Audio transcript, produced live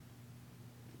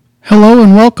Hello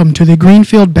and welcome to the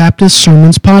Greenfield Baptist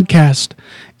Sermons Podcast.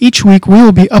 Each week we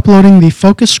will be uploading the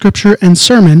focus scripture and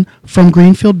sermon from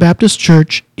Greenfield Baptist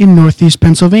Church in Northeast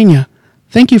Pennsylvania.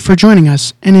 Thank you for joining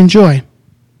us and enjoy.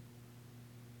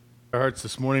 Our hearts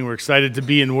this morning, we're excited to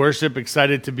be in worship,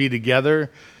 excited to be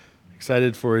together,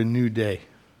 excited for a new day.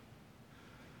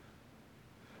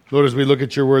 Lord, as we look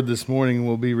at your word this morning,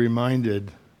 we'll be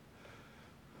reminded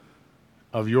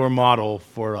of your model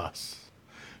for us.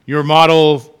 Your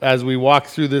model as we walk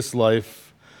through this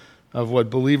life of what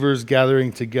believers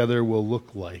gathering together will look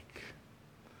like.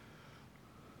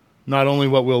 Not only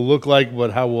what we'll look like,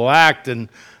 but how we'll act. And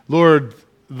Lord,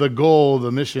 the goal,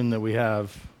 the mission that we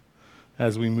have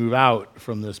as we move out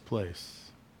from this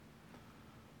place.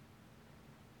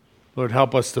 Lord,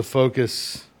 help us to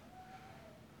focus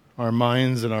our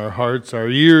minds and our hearts, our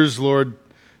ears, Lord,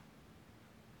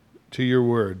 to your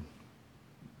word.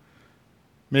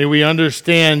 May we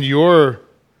understand your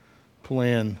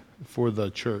plan for the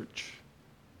church.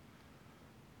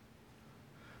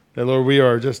 That, Lord, we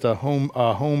are just a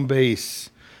home base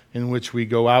in which we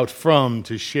go out from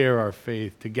to share our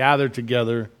faith, to gather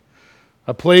together.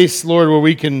 A place, Lord, where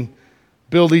we can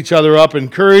build each other up,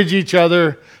 encourage each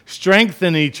other,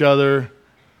 strengthen each other,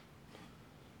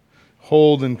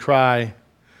 hold and cry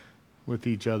with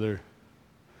each other.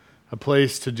 A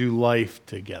place to do life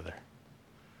together.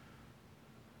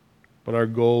 But our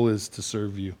goal is to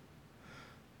serve you.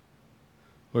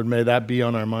 Lord, may that be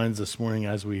on our minds this morning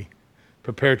as we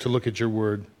prepare to look at your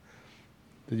word,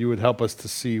 that you would help us to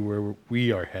see where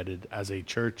we are headed as a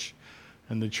church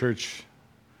and the church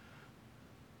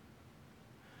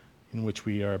in which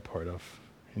we are a part of.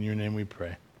 In your name we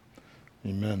pray.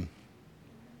 Amen.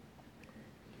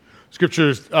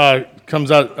 Scripture comes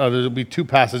out, there'll be two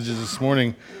passages this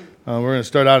morning. We're going to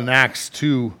start out in Acts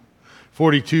 2,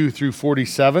 42 through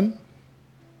 47.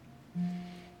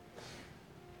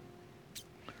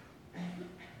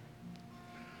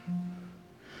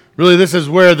 Really, this is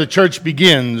where the church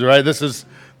begins, right? This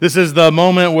is the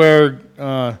moment where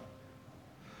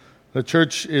the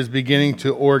church is beginning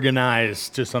to organize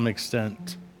to some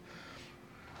extent.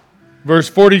 Verse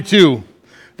 42,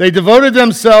 they devoted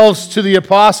themselves to the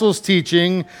apostles'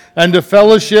 teaching and to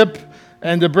fellowship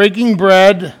and to breaking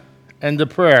bread and to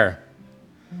prayer.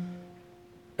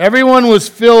 Everyone was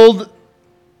filled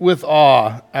with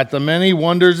awe at the many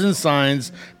wonders and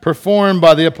signs performed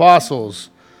by the apostles.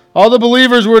 All the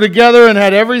believers were together and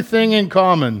had everything in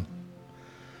common.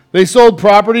 They sold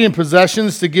property and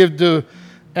possessions to give to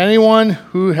anyone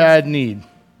who had need.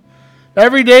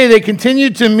 Every day they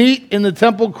continued to meet in the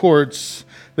temple courts.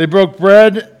 They broke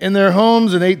bread in their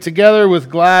homes and ate together with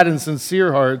glad and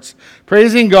sincere hearts,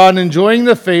 praising God and enjoying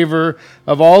the favor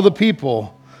of all the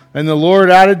people. And the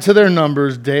Lord added to their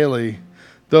numbers daily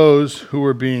those who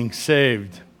were being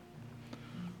saved.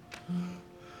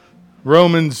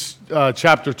 Romans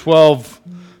chapter 12,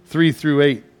 3 through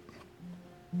 8.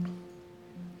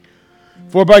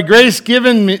 For by grace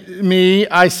given me,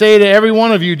 I say to every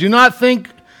one of you, do not think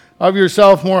of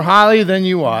yourself more highly than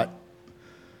you ought,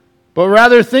 but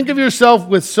rather think of yourself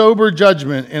with sober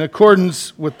judgment in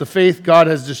accordance with the faith God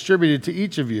has distributed to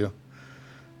each of you.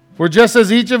 For just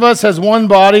as each of us has one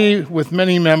body with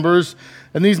many members,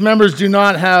 and these members do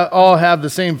not all have the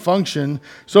same function,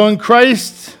 so in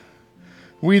Christ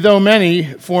we, though many,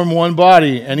 form one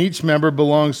body, and each member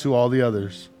belongs to all the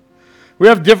others. We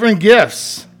have different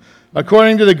gifts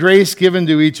according to the grace given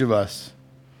to each of us.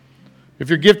 If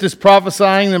your gift is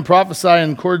prophesying, then prophesy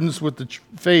in accordance with the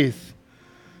faith.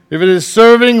 If it is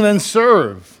serving, then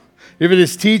serve. If it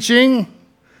is teaching,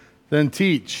 then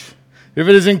teach. If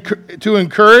it is to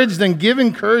encourage, then give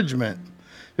encouragement.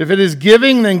 If it is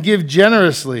giving, then give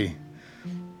generously.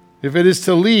 If it is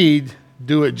to lead,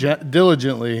 do it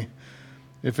diligently.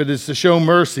 If it is to show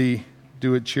mercy,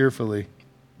 do it cheerfully.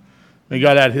 May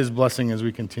God add his blessing as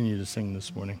we continue to sing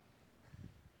this morning.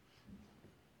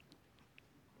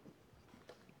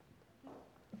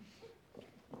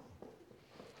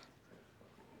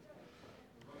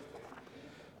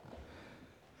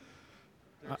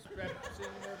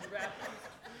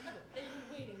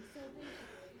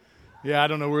 Yeah, I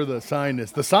don't know where the sign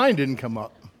is. The sign didn't come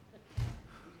up.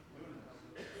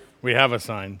 We have a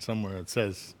sign somewhere that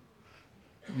says,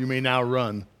 you may now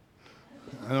run.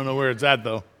 I don't know where it's at,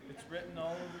 though. It's written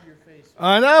all over your face.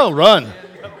 I know, run.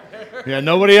 Yeah,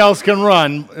 nobody else can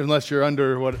run unless you're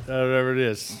under whatever it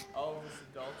is. All of us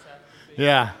adults have to be.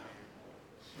 Yeah.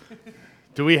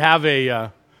 Do we have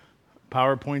a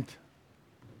PowerPoint?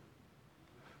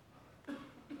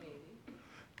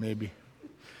 Maybe.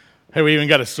 Hey, we even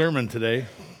got a sermon today.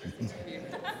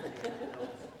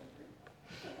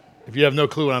 If you have no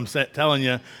clue what I'm telling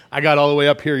you, I got all the way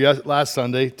up here last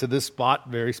Sunday to this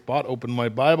very spot, opened my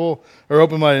Bible, or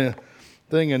opened my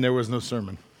thing, and there was no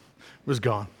sermon. It was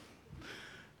gone.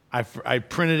 I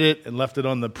printed it and left it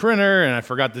on the printer, and I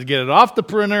forgot to get it off the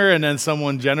printer, and then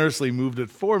someone generously moved it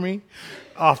for me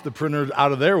off the printer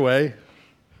out of their way,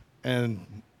 and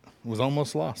was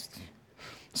almost lost.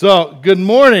 So, good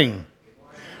morning.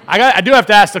 I do have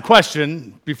to ask a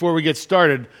question before we get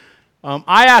started.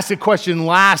 I asked a question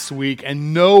last week,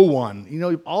 and no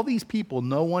one, all these people,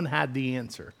 no one had the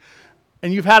answer.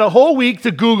 And you've had a whole week to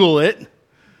Google it,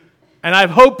 and I've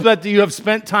hoped that you have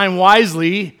spent time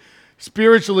wisely,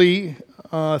 spiritually,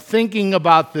 thinking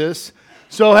about this.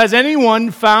 So has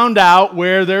anyone found out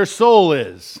where their soul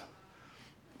is?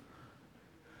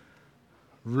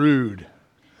 Rude.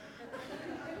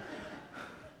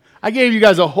 I gave you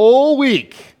guys a whole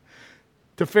week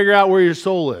to figure out where your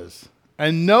soul is.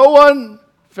 And no one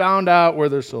found out where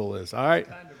their soul is, all right?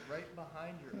 Kind of right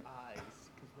behind your eyes,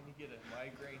 because when you get a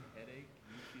migraine headache,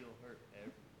 you feel hurt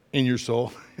everywhere. In your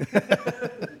soul.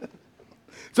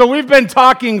 So we've been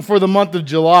talking for the month of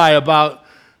July about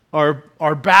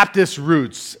our Baptist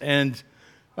roots, and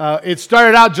it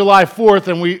started out July 4th,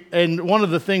 and one of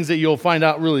the things that you'll find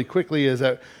out really quickly is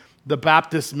that the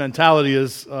Baptist mentality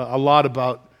is a lot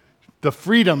about the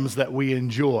freedoms that we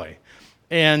enjoy,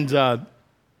 and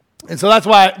so that's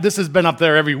why this has been up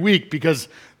there every week, because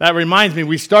that reminds me,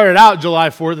 we started out July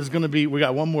 4th. We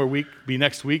got one more week, be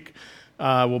next week,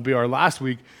 will be our last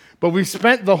week. But we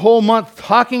spent the whole month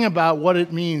talking about what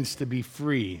it means to be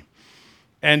free,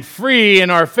 and free in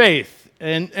our faith.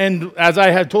 And as I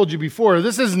had told you before,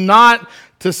 this is not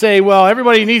to say, well,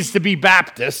 everybody needs to be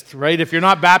Baptist, right? If you're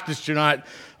not Baptist, you're not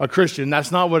a Christian.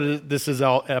 That's not what this is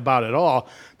all about at all.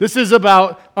 This is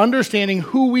about understanding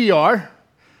who we are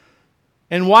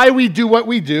and why we do what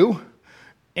we do,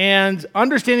 and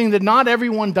understanding that not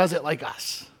everyone does it like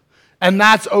us, and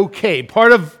that's okay.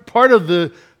 Part of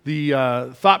the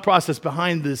thought process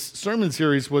behind this sermon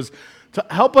series was to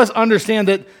help us understand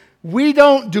that we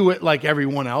don't do it like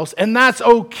everyone else, and that's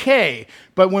okay.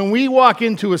 But when we walk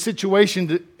into a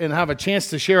situation and have a chance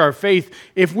to share our faith,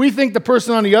 if we think the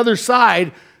person on the other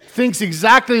side thinks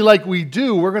exactly like we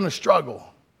do, we're going to struggle.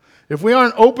 If we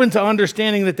aren't open to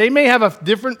understanding that they may have a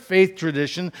different faith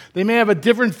tradition, they may have a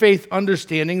different faith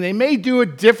understanding, they may do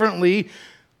it differently,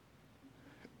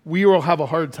 we will have a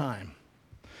hard time.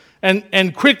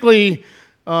 And quickly,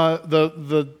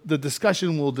 the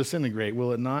discussion will disintegrate,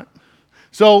 will it not?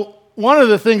 So one of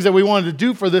the things that we wanted to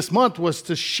do for this month was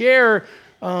to share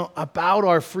about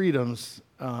our freedoms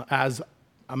as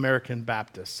American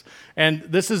Baptists. And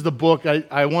this is the book. I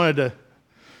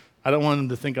don't want them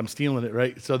to think I'm stealing it,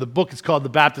 right? So the book is called The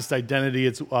Baptist Identity.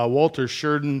 It's Walter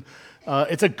Sheridan.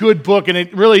 It's a good book, and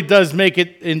it really does make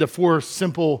it into 4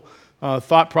 simple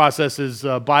thought processes.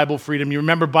 Bible freedom. You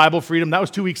remember Bible freedom? That was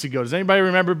 2 weeks ago. Does anybody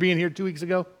remember being here 2 weeks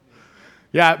ago?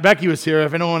 Yeah, Becky was here,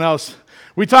 if anyone else.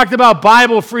 We talked about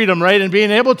Bible freedom, right? And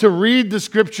being able to read the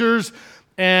scriptures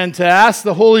and to ask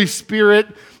the Holy Spirit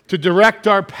to direct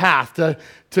our path, to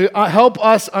help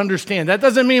us understand. That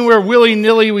doesn't mean we're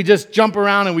willy-nilly, we just jump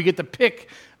around and we get to pick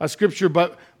a scripture,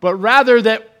 but rather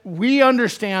that we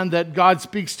understand that God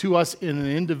speaks to us in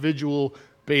an individual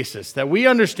basis, that we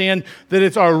understand that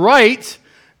it's our right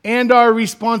and our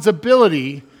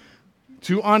responsibility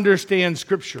to understand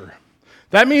Scripture.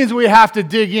 That means we have to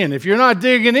dig in. If you're not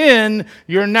digging in,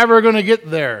 you're never going to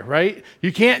get there, right?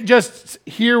 You can't just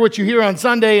hear what you hear on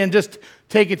Sunday and just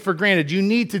take it for granted. You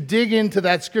need to dig into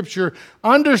that Scripture,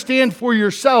 understand for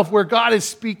yourself where God is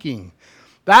speaking.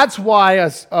 That's why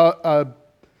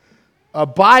a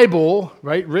Bible,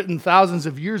 right, written thousands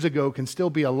of years ago can still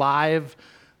be alive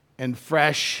and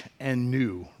fresh and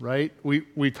new, right?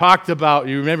 We talked about,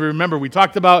 you remember, we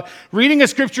talked about reading a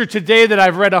scripture today that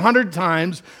I've read 100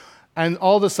 times, and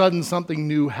all of a sudden something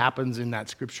new happens in that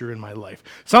scripture in my life.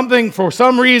 Something, for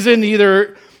some reason,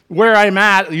 either where I'm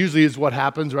at, usually is what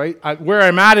happens, right? Where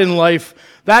I'm at in life,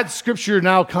 that scripture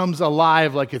now comes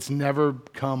alive like it's never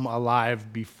come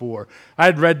alive before.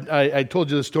 I told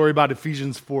you the story about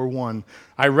Ephesians 4:1.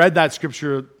 I read that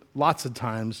scripture lots of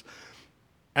times.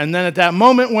 And then at that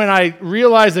moment when I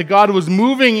realized that God was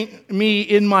moving me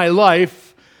in my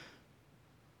life,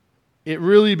 it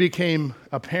really became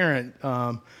apparent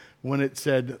when it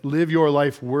said, live your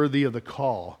life worthy of the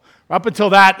call. Up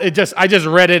until that, I just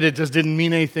read it. It just didn't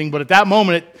mean anything. But at that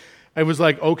moment, it was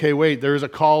like, okay, wait, there is a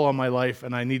call on my life,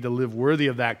 and I need to live worthy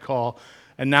of that call.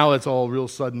 And now it's all real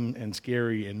sudden and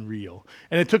scary and real.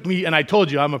 And it took me, and I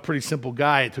told you, I'm a pretty simple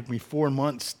guy. It took me 4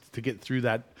 months to get through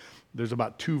that There's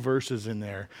about 2 verses in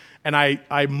there. And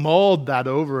I mulled that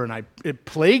over, and it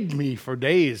plagued me for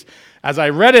days. As I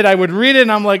read it, I would read it,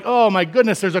 and I'm like, oh my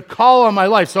goodness, there's a call on my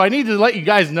life. So I need to let you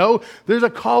guys know there's a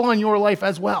call on your life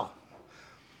as well.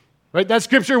 Right? That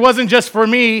scripture wasn't just for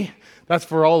me. That's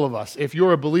for all of us. If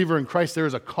you're a believer in Christ, there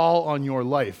is a call on your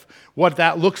life. What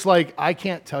that looks like, I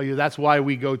can't tell you. That's why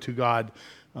we go to God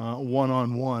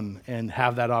one-on-one and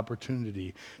have that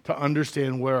opportunity to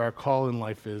understand where our call in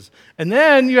life is. And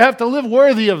then you have to live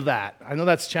worthy of that. I know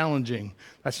that's challenging.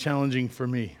 That's challenging for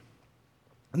me.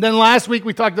 And then last week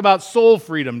we talked about soul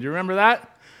freedom. Do you remember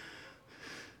that?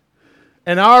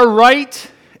 And our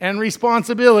right and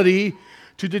responsibility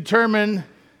to determine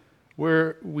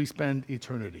where we spend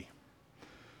eternity.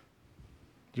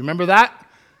 Do you remember that?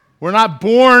 We're not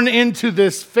born into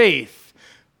this faith.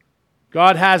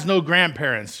 God has no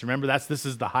grandparents. Remember, this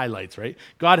is the highlights, right?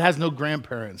 God has no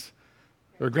grandparents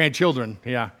or grandchildren.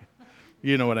 Yeah,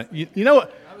 you know what you know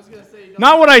what? I was gonna say,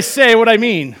 not what I say, what I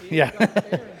mean. Yeah,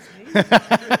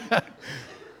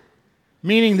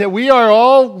 meaning that we are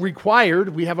all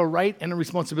required. We have a right and a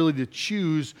responsibility to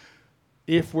choose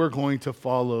if we're going to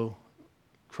follow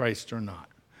Christ or not,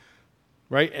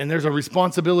 right? And there's a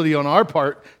responsibility on our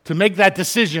part to make that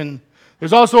decision.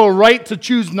 There's also a right to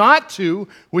choose not to,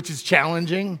 which is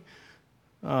challenging.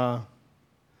 But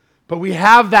we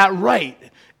have that right,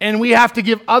 and we have to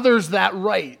give others that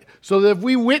right. So that if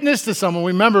we witness to someone,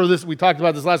 remember this, we talked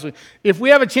about this last week, if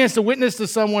we have a chance to witness to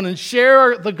someone and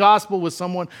share the gospel with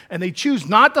someone, and they choose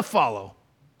not to follow,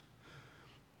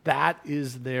 that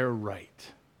is their right.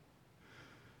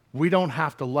 We don't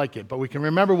have to like it, but we can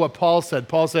remember what Paul said.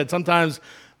 Paul said sometimes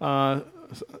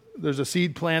there's a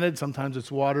seed planted, sometimes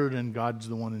it's watered, and God's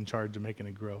the one in charge of making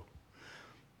it grow.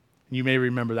 You may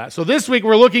remember that. So this week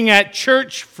we're looking at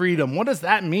church freedom. What does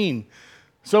that mean?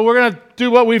 So we're going to do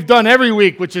what we've done every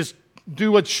week, which is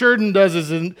do what Sheridan does,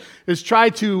 is try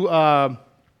to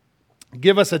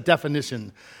give us a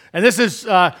definition. And this is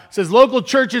says local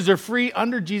churches are free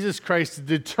under Jesus Christ to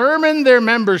determine their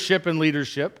membership and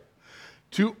leadership,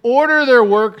 to order their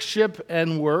worship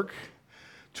and work,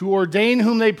 to ordain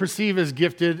whom they perceive as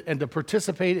gifted, and to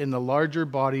participate in the larger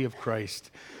body of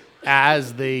Christ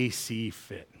as they see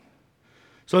fit.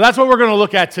 So that's what we're going to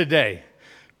look at today.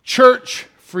 Church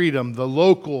freedom, the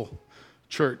local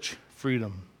church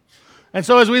freedom. And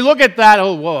so as we look at that,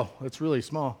 oh, whoa, that's really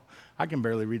small. I can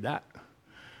barely read that.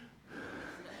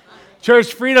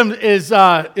 Church freedom is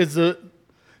the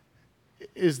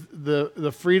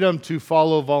freedom to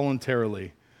follow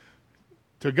voluntarily.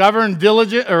 To govern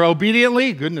diligent or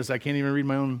obediently, goodness, I can't even read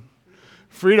my own.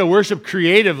 Free to worship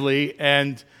creatively,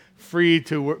 and free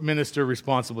to minister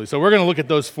responsibly. So we're going to look at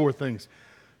those 4 things.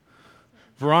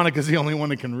 Veronica's the only one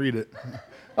that can read it.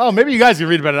 Oh, maybe you guys can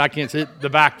read about it. I can't see it. The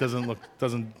back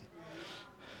doesn't.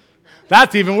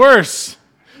 That's even worse,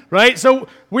 right? So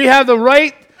we have the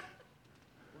right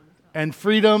and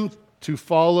freedom to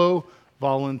follow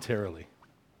voluntarily.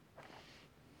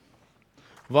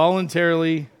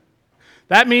 Voluntarily.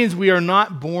 That means we are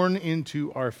not born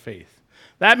into our faith.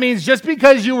 That means just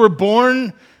because you were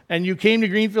born and you came to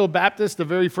Greenfield Baptist the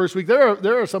very first week,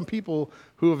 there are some people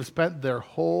who have spent their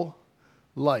whole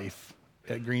life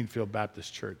at Greenfield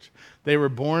Baptist Church. They were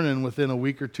born, and within a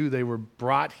week or 2, they were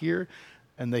brought here,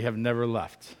 and they have never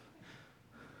left.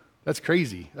 That's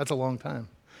crazy. That's a long time.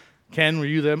 Ken, were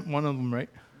you one of them, right?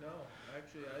 No,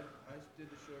 actually, I did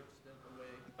a short stint away.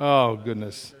 Oh,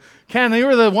 goodness. Ken, you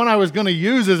were the one I was going to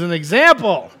use as an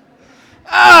example.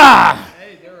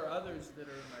 Hey, there are others that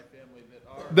are in my family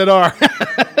that are.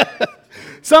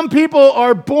 Some people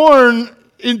are born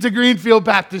into Greenfield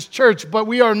Baptist Church, but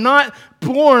we are not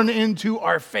born into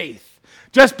our faith.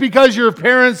 Just because your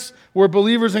parents were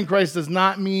believers in Christ does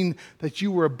not mean that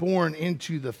you were born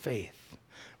into the faith.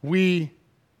 We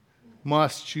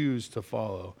must choose to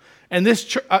follow. And this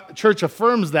church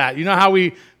affirms that. You know how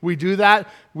we do that?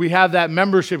 We have that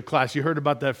membership class. You heard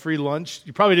about that free lunch.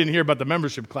 You probably didn't hear about the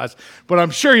membership class, but I'm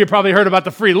sure you probably heard about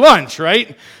the free lunch,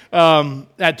 right?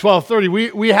 At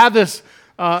 12:30. We have this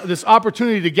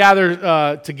opportunity to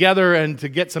gather together and to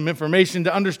get some information,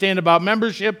 to understand about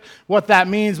membership, what that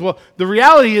means. Well, the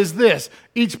reality is this.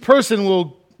 Each person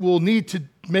will need to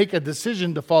make a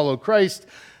decision to follow Christ,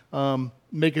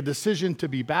 make a decision to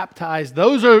be baptized.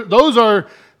 Those are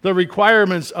the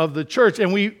requirements of the church,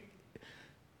 and we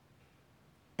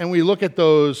look at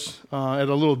those at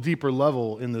a little deeper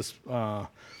level in this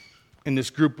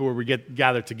group where we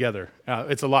gather together.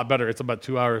 It's a lot better. It's about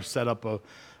 2 hours setup of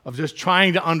just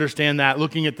trying to understand that,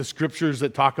 looking at the scriptures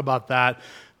that talk about that,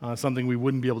 something we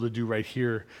wouldn't be able to do right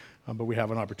here but we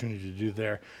have an opportunity to do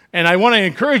there. And I want to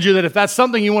encourage you that if that's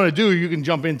something you want to do, you can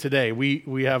jump in today. We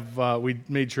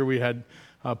made sure we had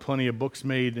plenty of books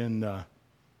made and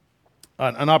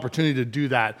an opportunity to do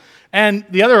that. And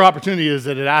the other opportunity is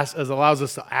that it allows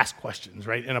us to ask questions,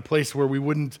 right, in a place where we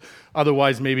wouldn't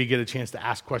otherwise maybe get a chance to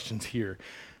ask questions here.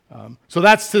 So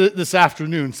that's this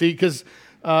afternoon. See, because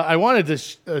I wanted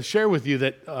to share with you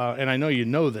that, and I know you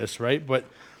know this, right, but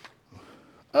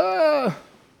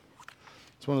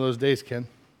it's one of those days, Ken.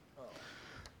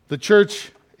 The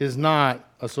church is not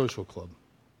a social club,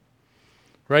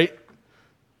 right?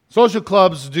 Social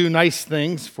clubs do nice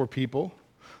things for people.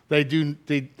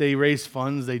 They raise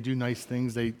funds. They do nice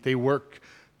things. They work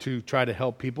to try to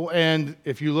help people. And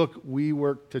if you look, we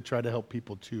work to try to help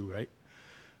people too, right?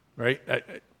 Right?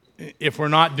 If we're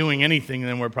not doing anything,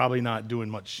 then we're probably not doing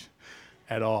much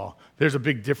at all. There's a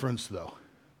big difference, though.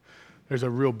 There's a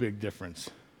real big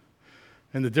difference.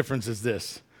 And the difference is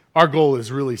this. Our goal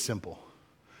is really simple.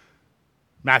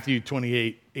 Matthew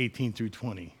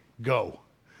 28:18-20. Go.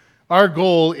 Our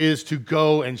goal is to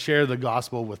go and share the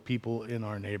gospel with people in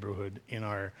our neighborhood, in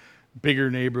our bigger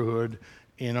neighborhood,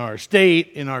 in our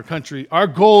state, in our country. Our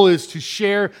goal is to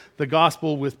share the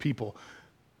gospel with people.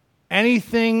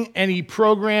 Anything, any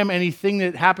program, anything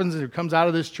that happens or comes out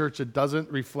of this church that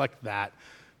doesn't reflect that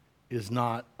is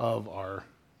not of our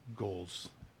goals.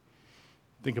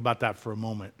 Think about that for a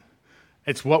moment.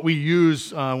 It's what we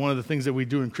use, one of the things that we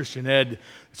do in Christian Ed.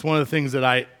 It's one of the things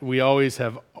that we always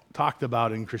have talked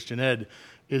about in Christian Ed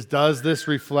is, does this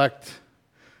reflect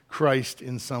Christ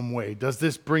in some way? Does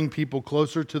this bring people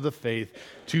closer to the faith,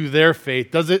 to their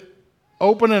faith? Does it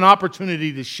open an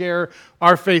opportunity to share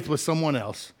our faith with someone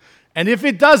else? And if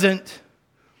it doesn't,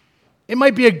 it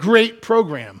might be a great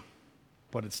program,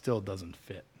 but it still doesn't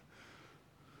fit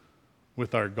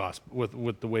with our gospel,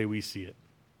 with the way we see it.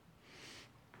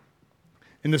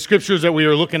 In the scriptures that we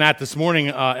were looking at this morning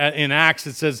in Acts,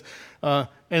 it says, and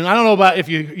I don't know about if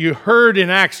you heard in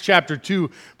Acts chapter 2,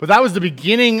 but that was the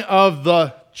beginning of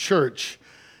the church.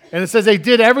 And it says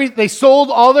they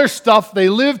sold all their stuff, they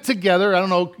lived together. I don't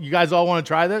know, you guys all want to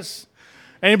try this?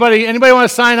 Anybody want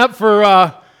to sign up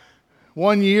for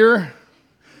 1 year?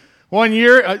 1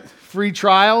 year, free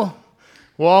trial.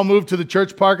 We'll all move to the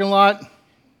church parking lot.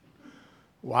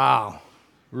 Wow,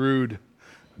 rude.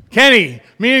 Kenny,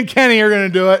 me and Kenny are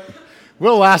going to do it.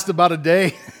 We'll last about a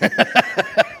day.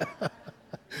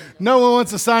 No one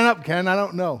wants to sign up, Ken. I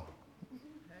don't know.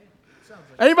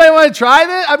 Anybody want to try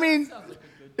that? I mean,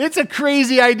 it's a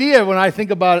crazy idea when I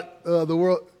think about the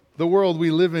world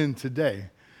we live in today.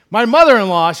 My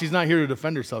mother-in-law, she's not here to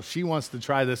defend herself. She wants to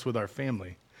try this with our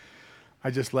family.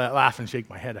 I just laugh and shake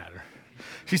my head at her.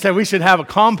 She said we should have a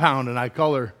compound, and I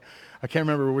call her, I can't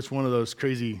remember which one of those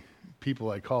crazy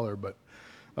people I call her, but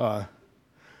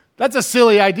that's a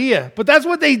silly idea, but that's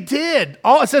what they did.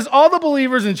 It says all the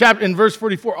believers in verse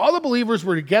 44, all the believers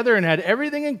were together and had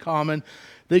everything in common.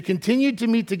 They continued to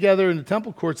meet together in the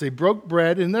temple courts. They broke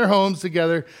bread in their homes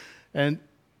together, and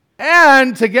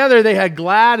together they had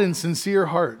glad and sincere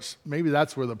hearts. Maybe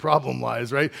that's where the problem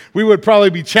lies, right? We would probably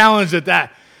be challenged at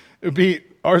that.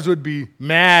 Ours would be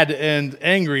mad and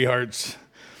angry hearts.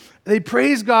 They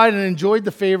praised God and enjoyed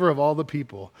the favor of all the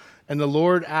people. And the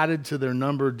Lord added to their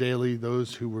number daily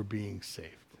those who were being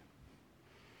saved.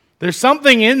 There's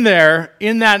something in there,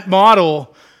 in that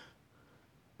model,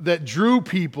 that drew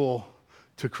people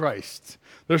to Christ.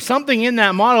 There's something in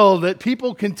that model that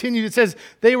people continued. It says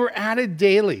they were added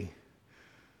daily.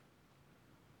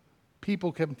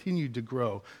 People continued to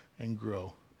grow and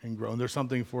grow and grow. And there's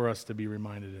something for us to be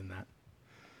reminded in that.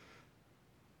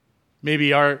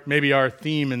 Maybe our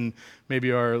theme and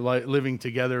maybe our living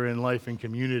together in life and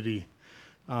community,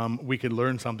 we could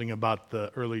learn something about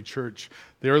the early church.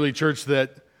 The early church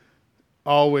that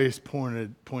always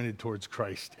pointed towards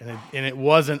Christ, and it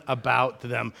wasn't about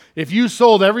them. If you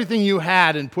sold everything you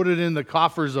had and put it in the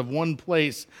coffers of one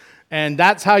place, and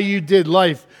that's how you did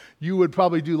life, you would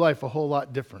probably do life a whole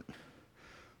lot different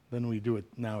than we do it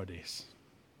nowadays.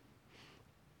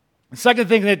 The second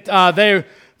thing that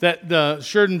the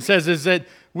Sheridan says is that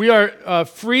we are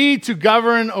free to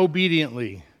govern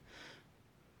obediently.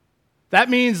 That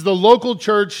means the local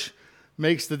church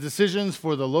makes the decisions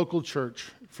for the local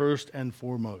church first and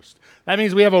foremost. That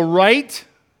means we have a right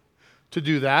to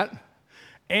do that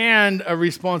and a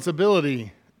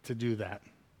responsibility to do that.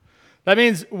 That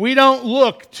means we don't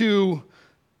look to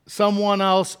someone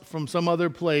else from some other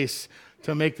place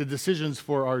to make the decisions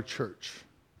for our church.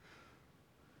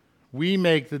 We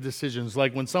make the decisions.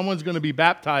 Like when someone's going to be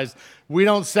baptized, we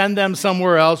don't send them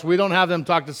somewhere else. We don't have them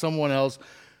talk to someone else.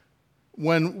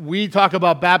 when we talk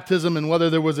about baptism and whether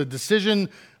there was a decision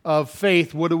of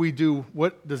faith, what do we do?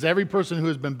 What does every person who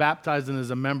has been baptized and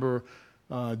is a member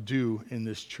do in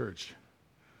this church?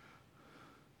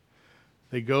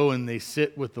 They go and they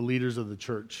sit with the leaders of the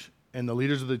church. And the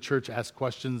leaders of the church ask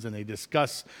questions and they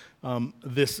discuss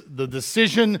the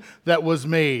decision that was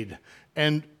made.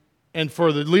 And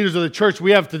for the leaders of the church,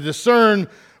 we have to discern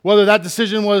whether that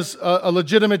decision was a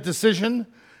legitimate decision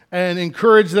and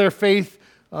encourage their faith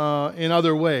in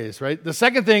other ways, right? The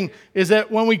second thing is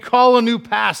that when we call a new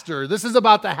pastor, this is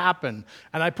about to happen.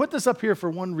 And I put this up here for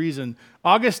one reason.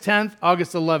 August 10th,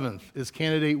 August 11th is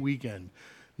candidate weekend.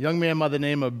 A young man by the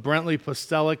name of Brentley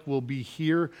Postelic will be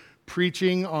here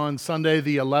preaching on Sunday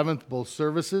the 11th, both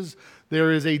services.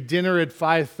 There is a dinner at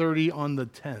 5:30 on the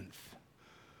 10th.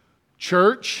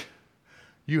 Church,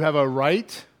 you have a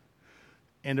right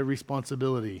and a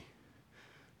responsibility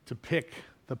to pick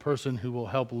the person who will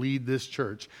help lead this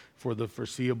church for the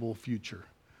foreseeable future.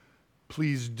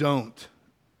 Please don't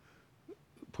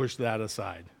push that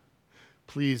aside.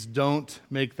 Please don't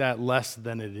make that less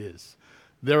than it is.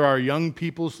 There are young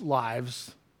people's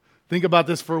lives. Think about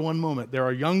this for one moment. There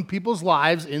are young people's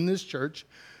lives in this church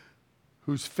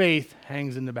whose faith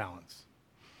hangs in the balance.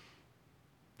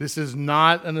 This is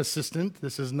not an assistant.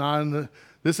 This is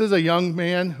a young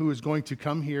man who is going to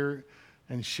come here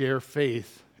and share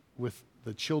faith with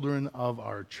the children of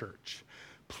our church.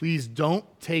 Please don't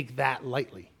take that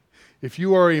lightly. If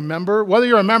you are a member, whether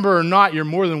you're a member or not, you're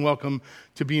more than welcome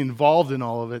to be involved in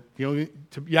all of it. You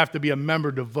have to be a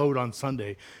member to vote on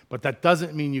Sunday, but that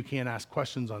doesn't mean you can't ask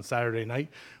questions on Saturday night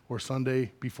or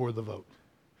Sunday before the vote.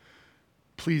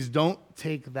 Please don't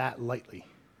take that lightly.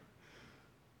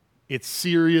 It's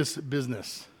serious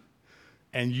business,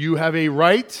 and you have a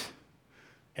right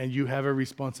and you have a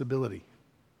responsibility.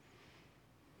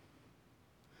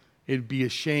 It'd be a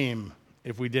shame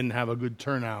if we didn't have a good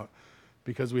turnout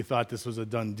because we thought this was a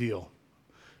done deal,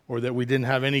 or that we didn't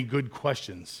have any good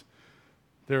questions.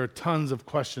 There are tons of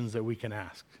questions that we can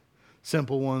ask.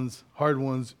 Simple ones, hard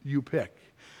ones, you pick.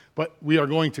 But we are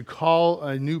going to call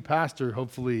a new pastor,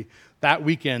 hopefully, that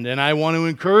weekend. And I want to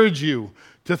encourage you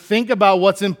to think about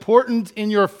what's important in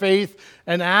your faith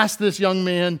and ask this young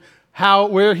man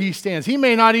where he stands. He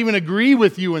may not even agree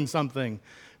with you in something,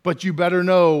 but you better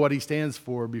know what he stands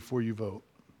for before you vote.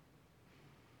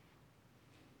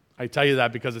 I tell you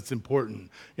that because it's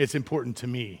important. It's important to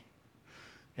me,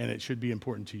 and it should be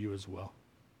important to you as well.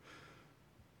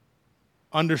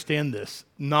 Understand this.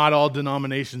 Not all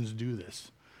denominations do this,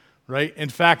 right? In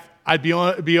fact, I'd be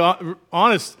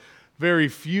honest, very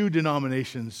few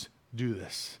denominations do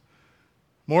this.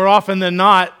 More often than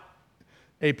not,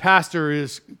 a pastor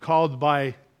is called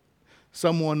by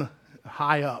someone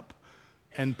high up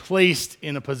and placed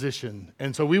in a position.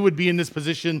 And so we would be in this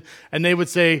position, and they would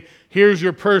say, here's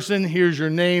your person, here's your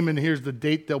name, and here's the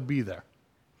date they'll be there.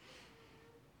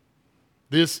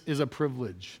 This is a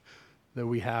privilege that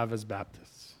we have as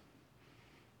Baptists.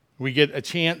 We get a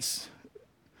chance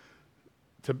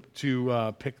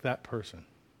to pick that person.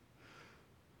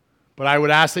 But I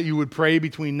would ask that you would pray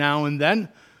between now and then,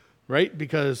 right?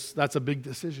 Because that's a big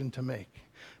decision to make.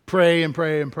 Pray and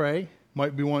pray and pray.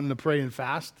 Might be wanting to pray and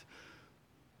fast.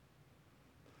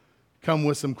 Come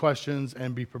with some questions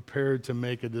and be prepared to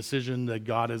make a decision that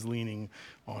God is leaning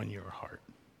on your heart.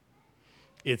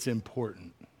 It's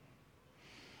important.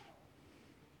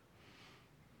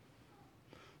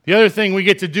 The other thing we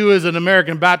get to do as an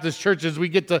American Baptist church is we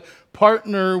get to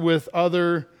partner with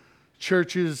other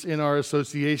churches in our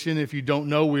association. If you don't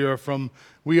know, we are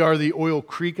the Oil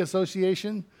Creek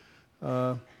Association.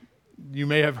 You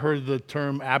may have heard the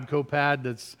term ABCOPAD.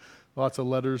 That's lots of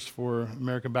letters for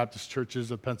American Baptist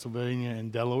churches of Pennsylvania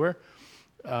and Delaware.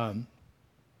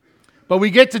 But we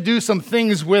get to do some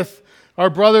things with our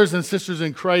brothers and sisters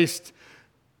in Christ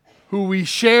who we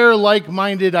share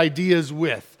like-minded ideas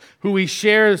with, who we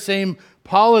share the same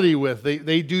polity with.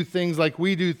 They do things like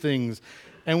we do things.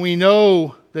 And we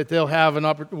know that we'll have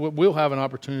an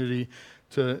opportunity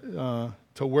to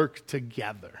work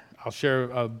together. I'll share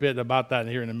a bit about that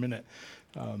here in a minute.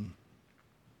 I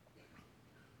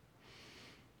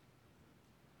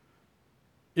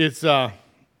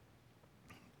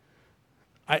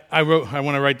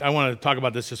want to talk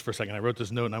about this just for a second. I wrote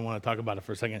this note and I want to talk about it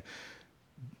for a second.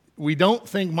 We don't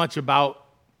think much about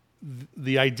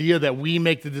the idea that we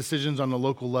make the decisions on the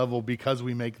local level because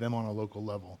we make them on a local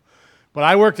level. But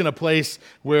I worked in a place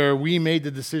where we made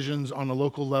the decisions on a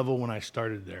local level when I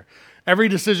started there. Every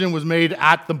decision was made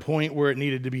at the point where it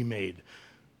needed to be made.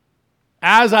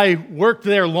 As I worked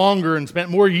there longer and spent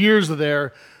more years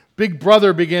there, Big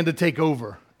Brother began to take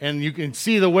over. And you can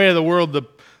see the way of the world,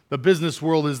 The business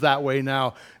world is that way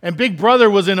now. And Big Brother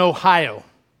was in Ohio.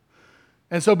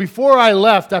 And so before I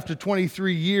left, after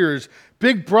 23 years,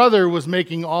 Big Brother was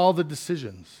making all the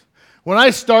decisions. When I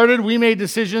started, we made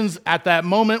decisions at that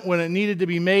moment when it needed to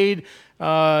be made.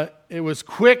 It was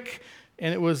quick,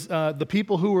 and it was the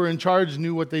people who were in charge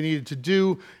knew what they needed to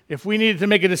do. If we needed to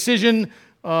make a decision,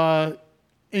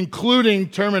 including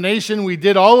termination, we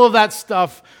did all of that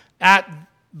stuff at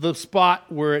the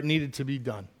spot where it needed to be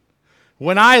done.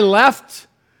 When I left,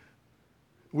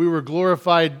 we were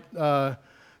glorified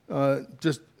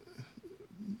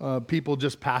people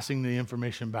just passing the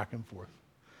information back and forth.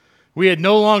 We had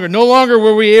no longer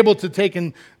were we able to take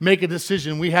and make a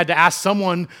decision. We had to ask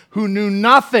someone who knew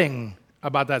nothing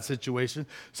about that situation,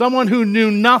 someone who knew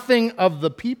nothing of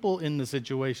the people in the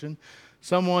situation,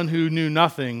 someone who knew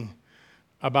nothing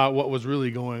about what was really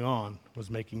going on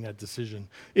was making that decision.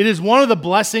 It is one of the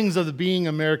blessings of being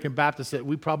American Baptist that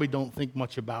we probably don't think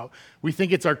much about. We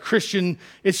think it's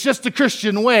it's just the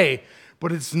Christian way.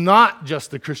 But it's not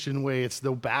just the Christian way, it's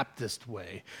the Baptist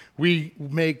way. We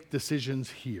make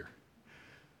decisions here.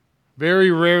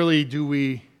 Very rarely do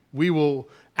we will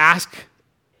ask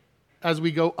as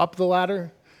we go up the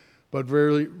ladder, but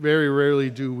very rarely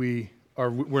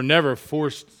we're never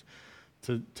forced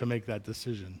to make that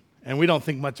decision. And we don't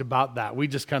think much about that. We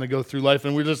just kind of go through life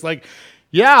and we're just like,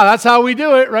 yeah, that's how we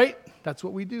do it, right? That's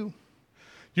what we do.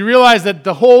 You realize that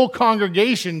the whole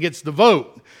congregation gets the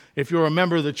vote. If you're a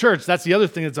member of the church, that's the other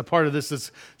thing that's a part of this.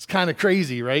 It's kind of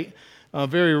crazy, right?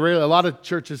 Very rarely, a lot of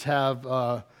churches have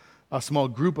a small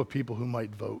group of people who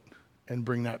might vote and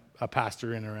bring a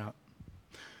pastor in or out.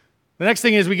 The next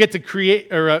thing is we get to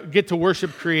create or get to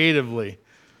worship creatively.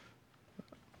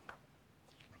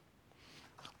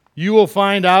 You will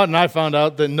find out, and I found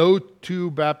out, that no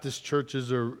two Baptist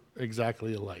churches are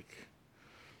exactly alike.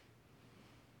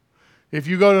 If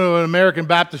you go to an American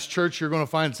Baptist church, you're going to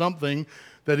find something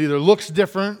that either looks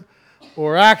different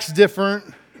or acts different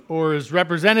or is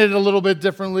represented a little bit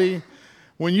differently.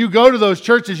 When you go to those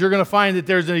churches, you're going to find that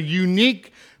there's a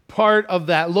unique part of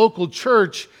that local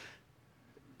church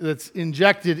that's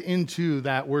injected into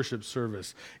that worship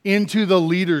service, into the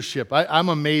leadership. I'm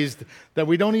amazed that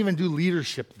we don't even do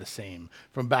leadership the same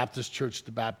from Baptist church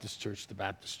to Baptist church to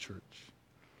Baptist church.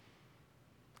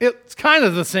 It's kind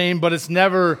of the same, but it's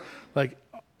never like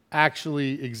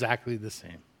actually exactly the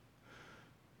same.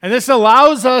 And this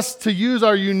allows us to use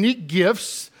our unique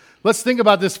gifts. Let's think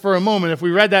about this for a moment. If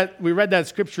we read that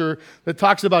scripture that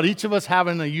talks about each of us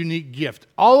having a unique gift.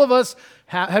 All of us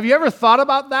have you ever thought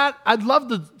about that? I'd love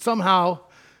to somehow,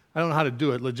 I don't know how to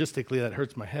do it logistically, that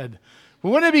hurts my head. But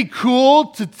wouldn't it be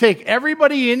cool to take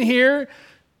everybody in here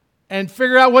and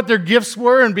figure out what their gifts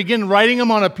were and begin writing them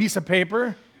on a piece of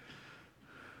paper?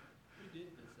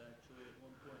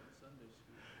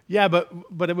 Yeah,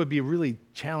 but it would be really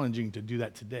challenging to do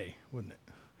that today, wouldn't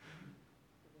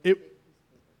it?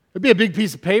 It'd be a big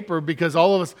piece of paper because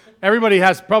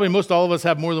most all of us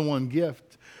have more than one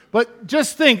gift. But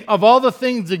just think of all the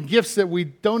things and gifts that we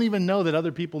don't even know that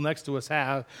other people next to us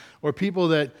have, or people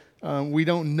that we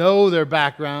don't know their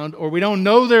background, or we don't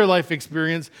know their life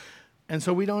experience, and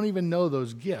so we don't even know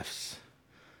those gifts.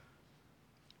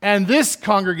 And this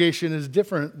congregation is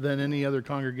different than any other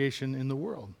congregation in the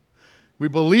world. We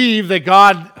believe that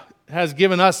God has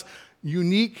given us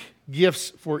unique gifts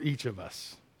for each of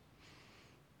us.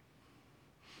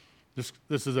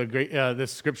 This is a great,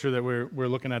 this scripture that we're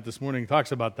looking at this morning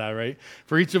talks about that, right?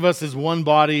 For each of us is one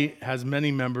body, has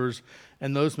many members,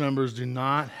 and those members do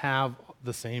not have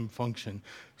the same function.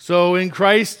 So in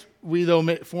Christ, we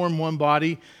though form one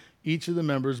body, each of the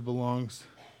members belongs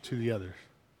to the others.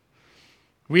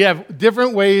 We have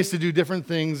different ways to do different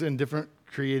things and different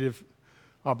creative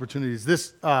opportunities.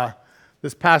 This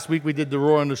past week we did the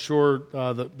Roar on the Shore.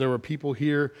 There were people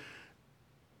here.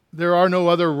 There are no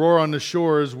other Roar on the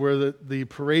Shores where the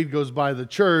parade goes by the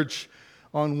church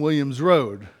on Williams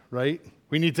Road, right?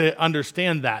 We need to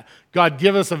understand that. God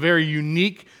give us a very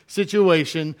unique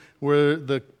situation where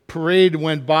the parade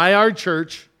went by our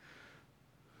church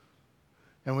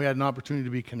and we had an opportunity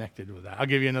to be connected with that. I'll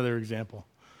give you another example.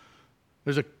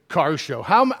 There's a car show.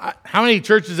 How many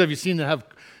churches have you seen that have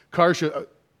car show?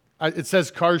 It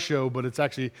says car show, but it's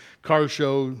actually car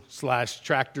show /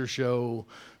 tractor show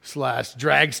 /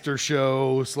 dragster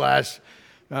show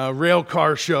 / rail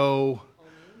car show.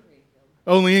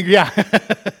 Only in yeah.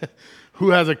 who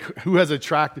has a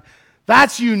tractor?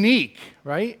 That's unique,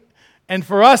 right? And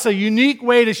for us, a unique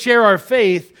way to share our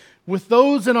faith with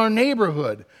those in our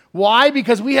neighborhood. Why?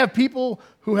 Because we have people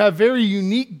who have very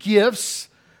unique gifts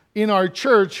in our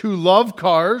church who love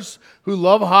cars, who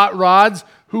love hot rods,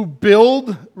 who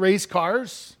build race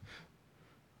cars.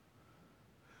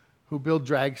 who build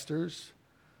dragsters.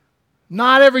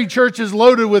 Not every church is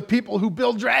loaded with people who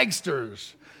build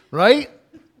dragsters, right?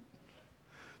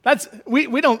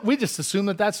 We just assume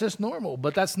that that's just normal,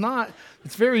 but that's not.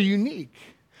 It's very unique.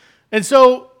 And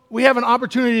so we have an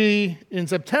opportunity in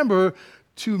September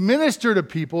to minister to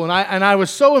people, and I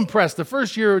was so impressed. The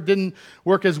first year it didn't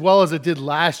work as well as it did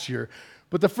last year,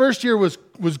 but the first year was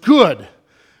good.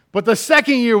 But the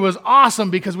second year was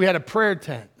awesome because we had a prayer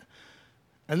tent.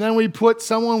 And then we put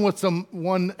someone with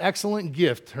one excellent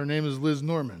gift. Her name is Liz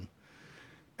Norman.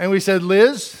 And we said,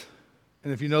 Liz,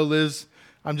 and if you know Liz,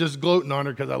 I'm just gloating on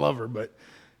her because I love her, but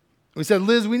we said,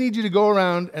 Liz, we need you to go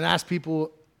around and ask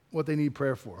people what they need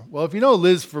prayer for. Well, if you know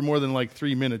Liz for more than like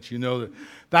 3 minutes, you know that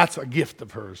that's a gift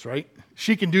of hers, right?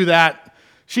 She can do that.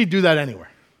 She'd do that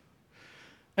anywhere.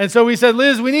 And so we said,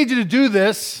 Liz, we need you to do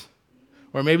this.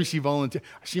 Or maybe she volunteered.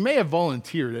 She may have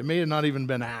volunteered. It may have not even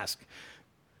been asked.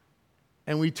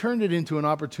 And we turned it into an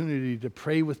opportunity to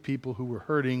pray with people who were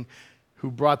hurting, who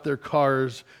brought their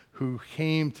cars, who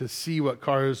came to see what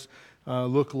cars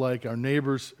look like, our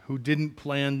neighbors who didn't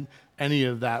plan any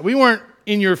of that. We weren't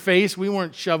in your face. We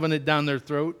weren't shoving it down their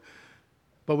throat.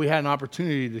 But we had an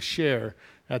opportunity to share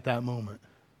at that moment,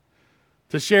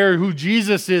 to share who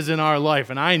Jesus is in our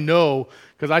life. And I know,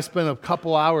 because I spent a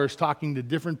couple hours talking to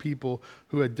different people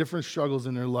who had different struggles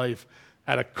in their life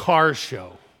at a car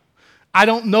show. I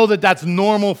don't know that that's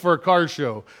normal for a car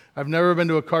show. I've never been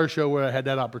to a car show where I had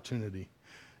that opportunity.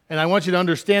 And I want you to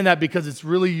understand that because it's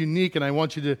really unique, and I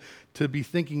want you to be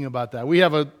thinking about that. We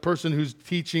have a person who's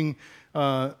teaching,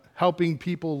 helping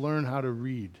people learn how to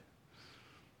read.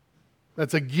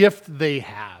 That's a gift they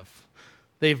have.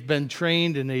 They've been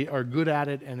trained, and they are good at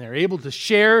it, and they're able to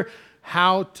share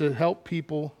how to help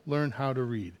people learn how to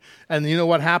read. And you know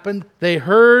what happened? They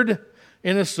heard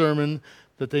in a sermon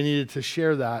that they needed to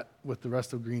share that with the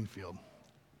rest of Greenfield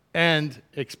and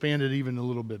expand it even a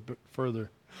little bit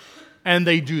further. And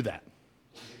they do that.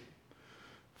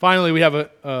 Finally, we have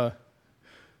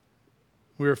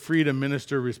we're free to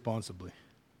minister responsibly.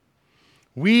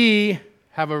 We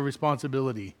have a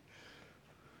responsibility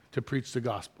to preach the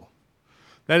gospel.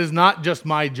 That is not just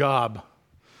my job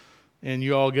and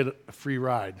you all get a free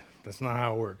ride. That's not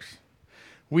how it works.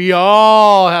 We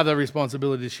all have the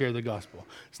responsibility to share the gospel.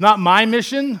 It's not my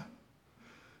mission.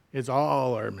 It's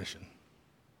all our mission.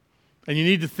 And you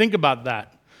need to think about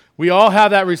that. We all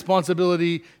have that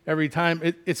responsibility every time.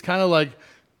 It's kind of like,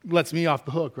 lets me off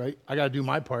the hook, right? I got to do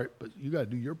my part, but you got to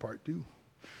do your part too.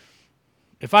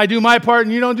 If I do my part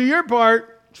and you don't do your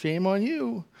part, shame on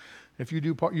you. If you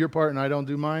do your part and I don't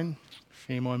do mine,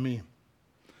 shame on me.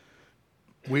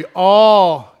 We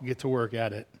all get to work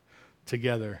at it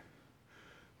together.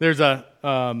 There's the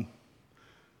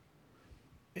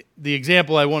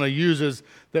example I want to use is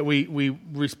that we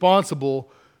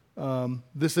responsible.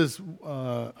 This is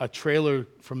a trailer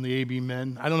from the AB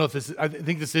Men. I don't know if this. I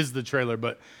think this is the trailer,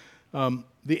 but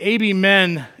the AB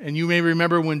Men, and you may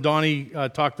remember when Donnie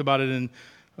talked about it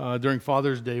during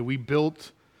Father's Day. We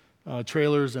built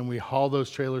trailers and we haul those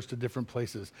trailers to different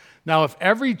places. Now, if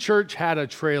every church had a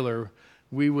trailer,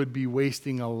 we would be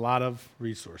wasting a lot of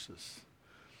resources.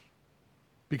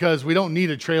 Because we don't need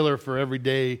a trailer for every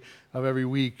day of every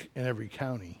week in every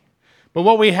county. But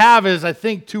what we have is, I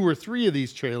think, 2 or 3 of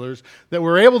these trailers that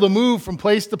we're able to move from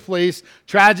place to place,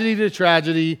 tragedy to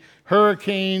tragedy,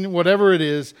 hurricane, whatever it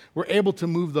is, we're able to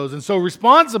move those. And so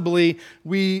responsibly,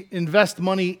 we invest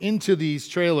money into these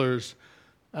trailers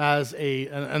as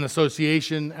an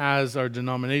association, as our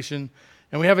denomination,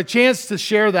 and we have a chance to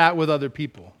share that with other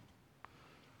people.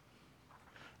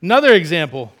 Another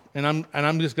example, and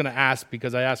I'm just going to ask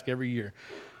because I ask every year.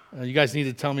 You guys need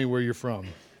to tell me where you're from.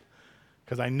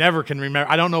 Because I never can remember.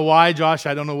 I don't know why, Josh.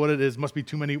 I don't know what it is. Must be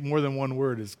too many, more than one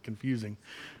word is confusing.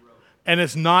 And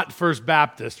it's not First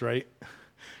Baptist, right?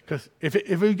 Because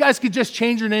if you guys could just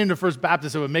change your name to First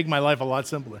Baptist, it would make my life a lot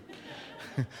simpler.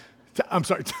 I'm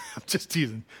sorry. I'm just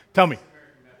teasing. Tell me.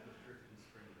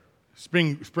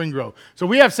 Spring Grove. So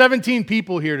we have 17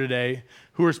 people here today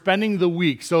who are spending the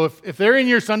week. So if they're in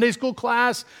your Sunday school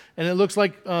class and it looks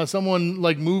like someone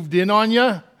like moved in on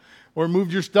you or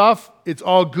moved your stuff, it's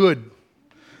all good.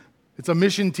 It's a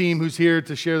mission team who's here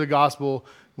to share the gospel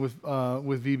with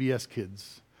VBS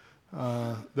kids.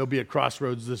 They'll be at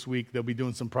Crossroads this week. They'll be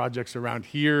doing some projects around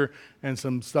here and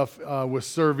some stuff with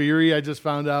Serve Erie, I just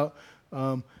found out.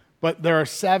 But there are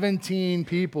 17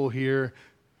 people here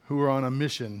who are on a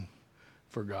mission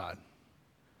for God.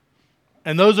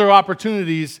 And those are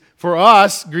opportunities for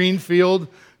us, Greenfield,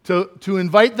 to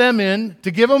invite them in,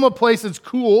 to give them a place that's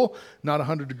cool, not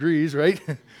 100 degrees, right?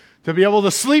 To be able to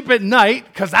sleep at night,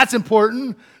 because that's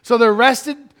important, so they're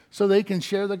rested, so they can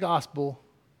share the gospel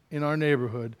in our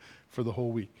neighborhood for the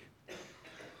whole week.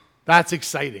 That's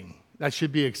exciting. That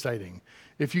should be exciting.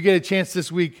 If you get a chance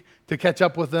this week to catch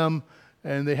up with them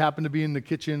and they happen to be in the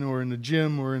kitchen or in the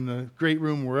gym or in the great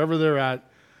room, wherever they're at,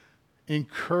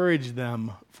 encourage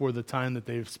them for the time that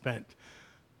they've spent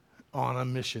on a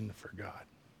mission for God.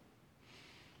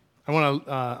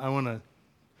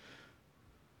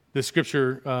 This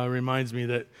scripture reminds me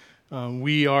that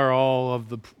we are all of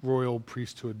the royal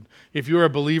priesthood. If you're a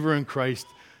believer in Christ,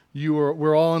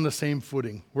 we're all on the same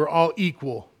footing. We're all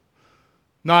equal.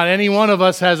 Not any one of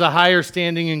us has a higher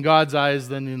standing in God's eyes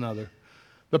than another.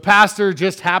 The pastor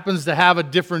just happens to have a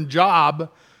different job,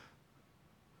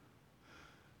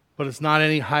 but it's not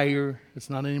any higher. It's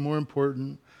not any more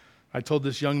important. I told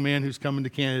this young man who's coming to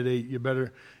candidate, you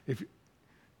better,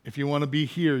 if you want to be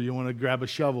here, you want to grab a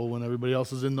shovel. When everybody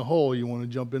else is in the hole, you want to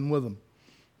jump in with them.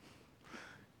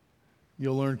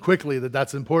 You'll learn quickly that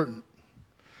that's important,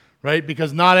 right?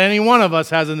 Because not any one of us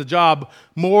has a job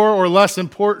more or less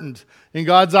important. In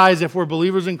God's eyes, if we're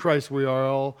believers in Christ, we are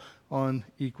all on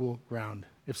equal ground.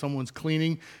 If someone's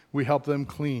cleaning, we help them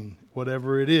clean,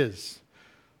 whatever it is.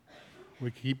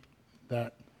 We keep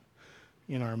that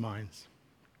in our minds.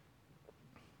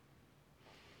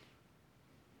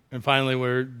 And finally,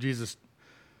 where Jesus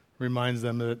reminds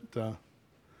them that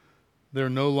they're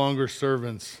no longer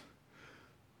servants.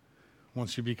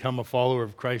 Once you become a follower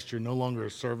of Christ, you're no longer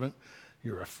a servant,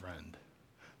 you're a friend.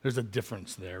 There's a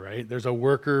difference there, right? There's a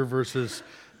worker versus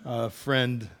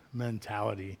friend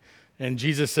mentality. And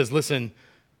Jesus says, listen,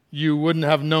 you wouldn't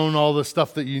have known all the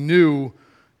stuff that you knew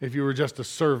if you were just a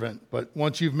servant. But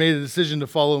once you've made a decision to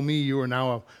follow me, you are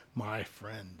now my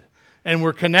friend. And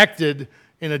we're connected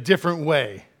in a different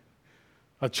way.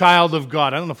 A child of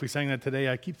God. I don't know if we sang that today.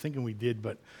 I keep thinking we did,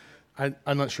 but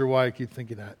I'm not sure why I keep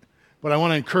thinking that. But I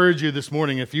want to encourage you this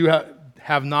morning, if you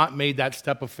have not made that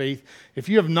step of faith, if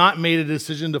you have not made a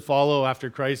decision to follow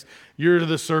after Christ, you're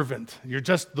the servant. You're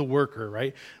just the worker,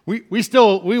 right? We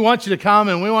want you to come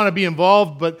and we want to be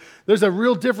involved, but there's a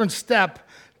real different step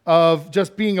of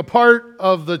just being a part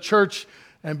of the church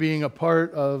and being a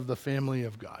part of the family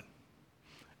of God.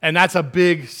 And that's a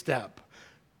big step.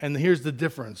 And here's the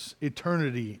difference.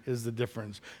 Eternity is the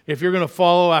difference. If you're going to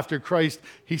follow after Christ,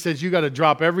 he says you got to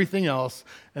drop everything else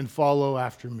and follow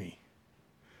after me.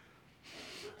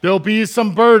 There'll be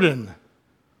some burden,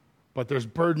 but there's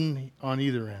burden on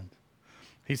either end.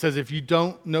 He says if you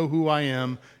don't know who I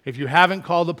am, if you haven't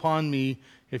called upon me,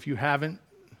 if I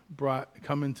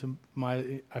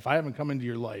haven't come into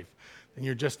your life, then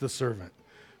you're just a servant.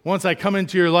 Once I come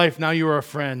into your life, now you are a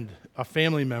friend, a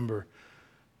family member,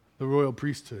 the royal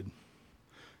priesthood.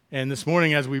 And this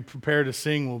morning, as we prepare to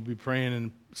sing, we'll be praying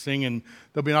and sing, and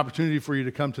there'll be an opportunity for you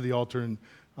to come to the altar. And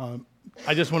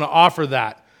I just want to offer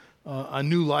that, a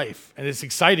new life. And it's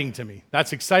exciting to me.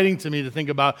 That's exciting to me to think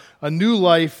about a new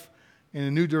life in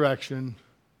a new direction,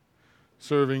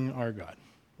 serving our God.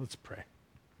 Let's pray.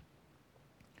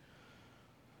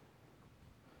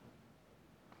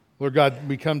 Lord God,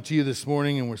 we come to you this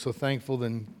morning, and we're so thankful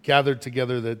and gathered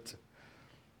together that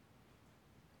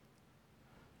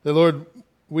Lord,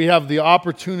 we have the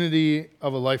opportunity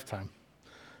of a lifetime,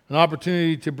 an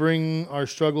opportunity to bring our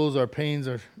struggles, our pains,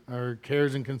 our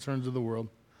cares and concerns of the world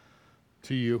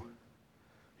to you.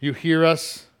 You hear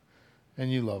us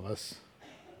and you love us.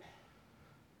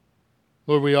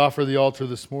 Lord, we offer the altar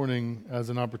this morning as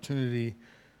an opportunity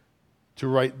to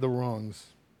right the wrongs.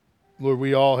 Lord,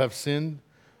 we all have sinned.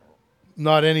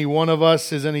 Not any one of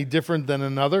us is any different than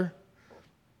another.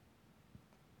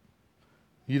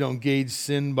 You don't gauge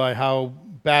sin by how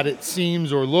bad it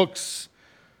seems or looks.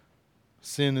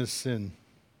 Sin is sin.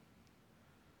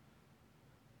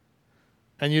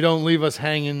 And you don't leave us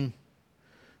hanging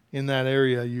in that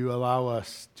area. You allow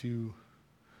us to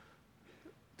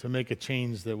make a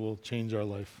change that will change our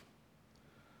life.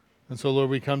 And so, Lord,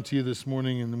 we come to you this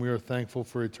morning and we are thankful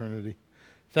for eternity.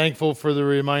 Thankful for the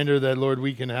reminder that, Lord,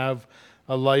 we can have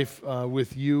a life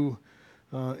with you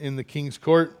in the King's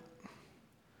court.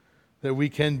 That we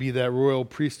can be that royal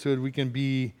priesthood. We can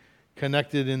be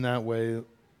connected in that way.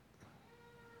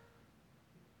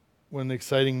 What an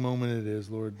exciting moment it is,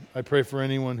 Lord. I pray for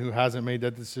anyone who hasn't made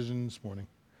that decision this morning,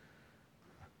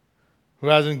 who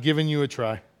hasn't given you a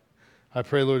try. I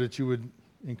pray, Lord, that you would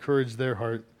encourage their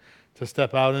heart to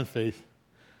step out in faith,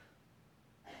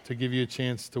 to give you a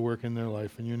chance to work in their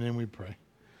life. In your name we pray.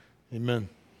 Amen.